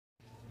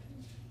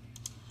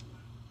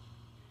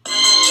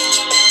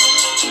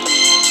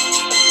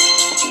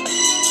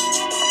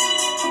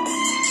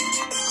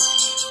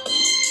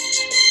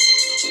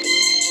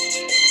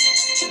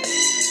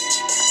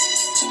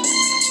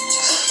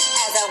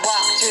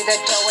through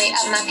the doorway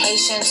of my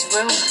patient's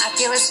room. I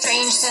feel a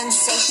strange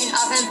sensation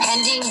of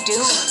impending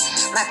doom.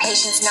 My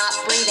patient's not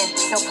breathing,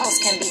 no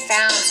pulse can be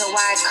found, so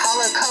I call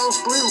a code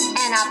blue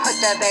and I put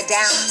the bed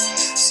down.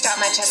 Start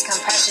my chest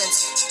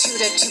compressions, 2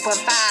 to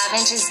 2.5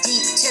 inches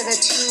deep to the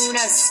tune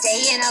of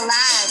staying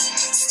alive.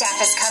 Staff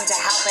has come to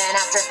help, and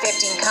after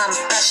 15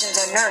 compressions,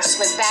 a nurse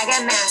with bag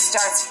and mask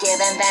starts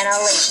giving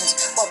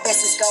ventilations. While this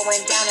is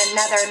going down,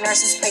 another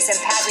nurse's placing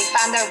pads. We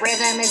find the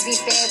rhythm is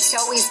VFib, so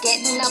he's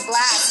getting a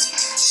blast.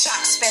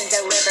 Shock's been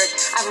delivered,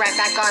 I'm right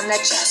back on the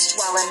chest,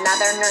 while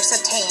another nurse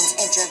obtains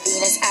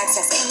intravenous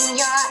access. In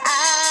your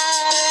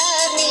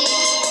army,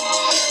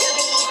 you'll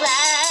be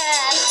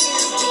glad to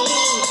be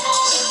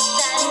with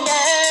the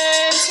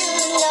nurse who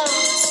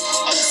knows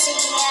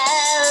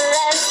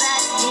ACLS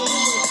like me.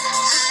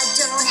 I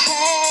don't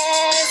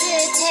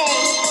hesitate,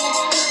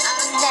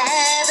 I'll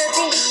never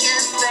be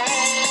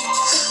afraid,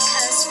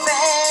 'cause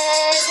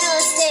Fresno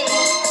State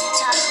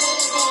taught me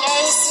the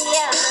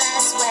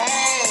ACLS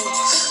way.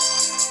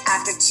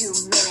 After 2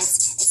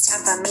 minutes, it's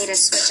time for me to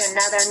switch.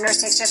 Another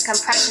nurse takes chest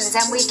compressions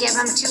and we give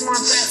him 2 more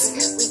breaths.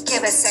 We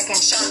give a second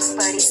shot,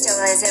 but he still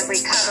isn't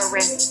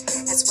recovering.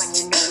 That's when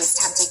you know it's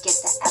time to get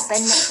the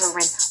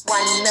epinephrine.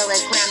 1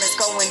 milligram is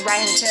going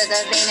right into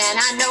the vein, and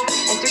I know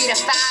in 3 to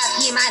 5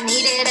 he might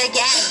need it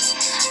again.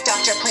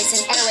 Doctor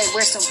placing airway,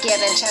 we're still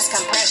giving chest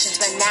compressions,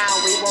 but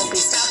now we won't be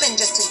stopping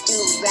just to do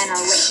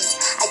ventilations.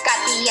 I got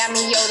the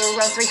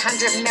amiodarone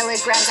 300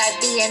 milligrams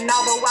IV, and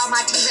all the while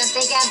my team's been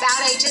thinking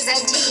about H's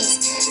and T's.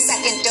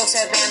 Second dose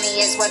of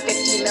Ami is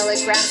 150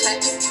 milligrams,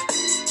 but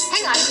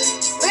hang on,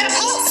 we got a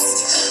pulse.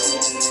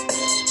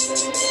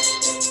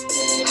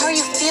 How are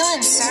you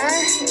feeling, sir?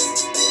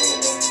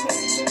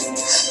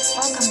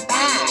 Welcome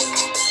back.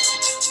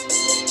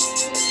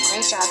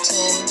 Great job,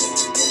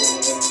 team.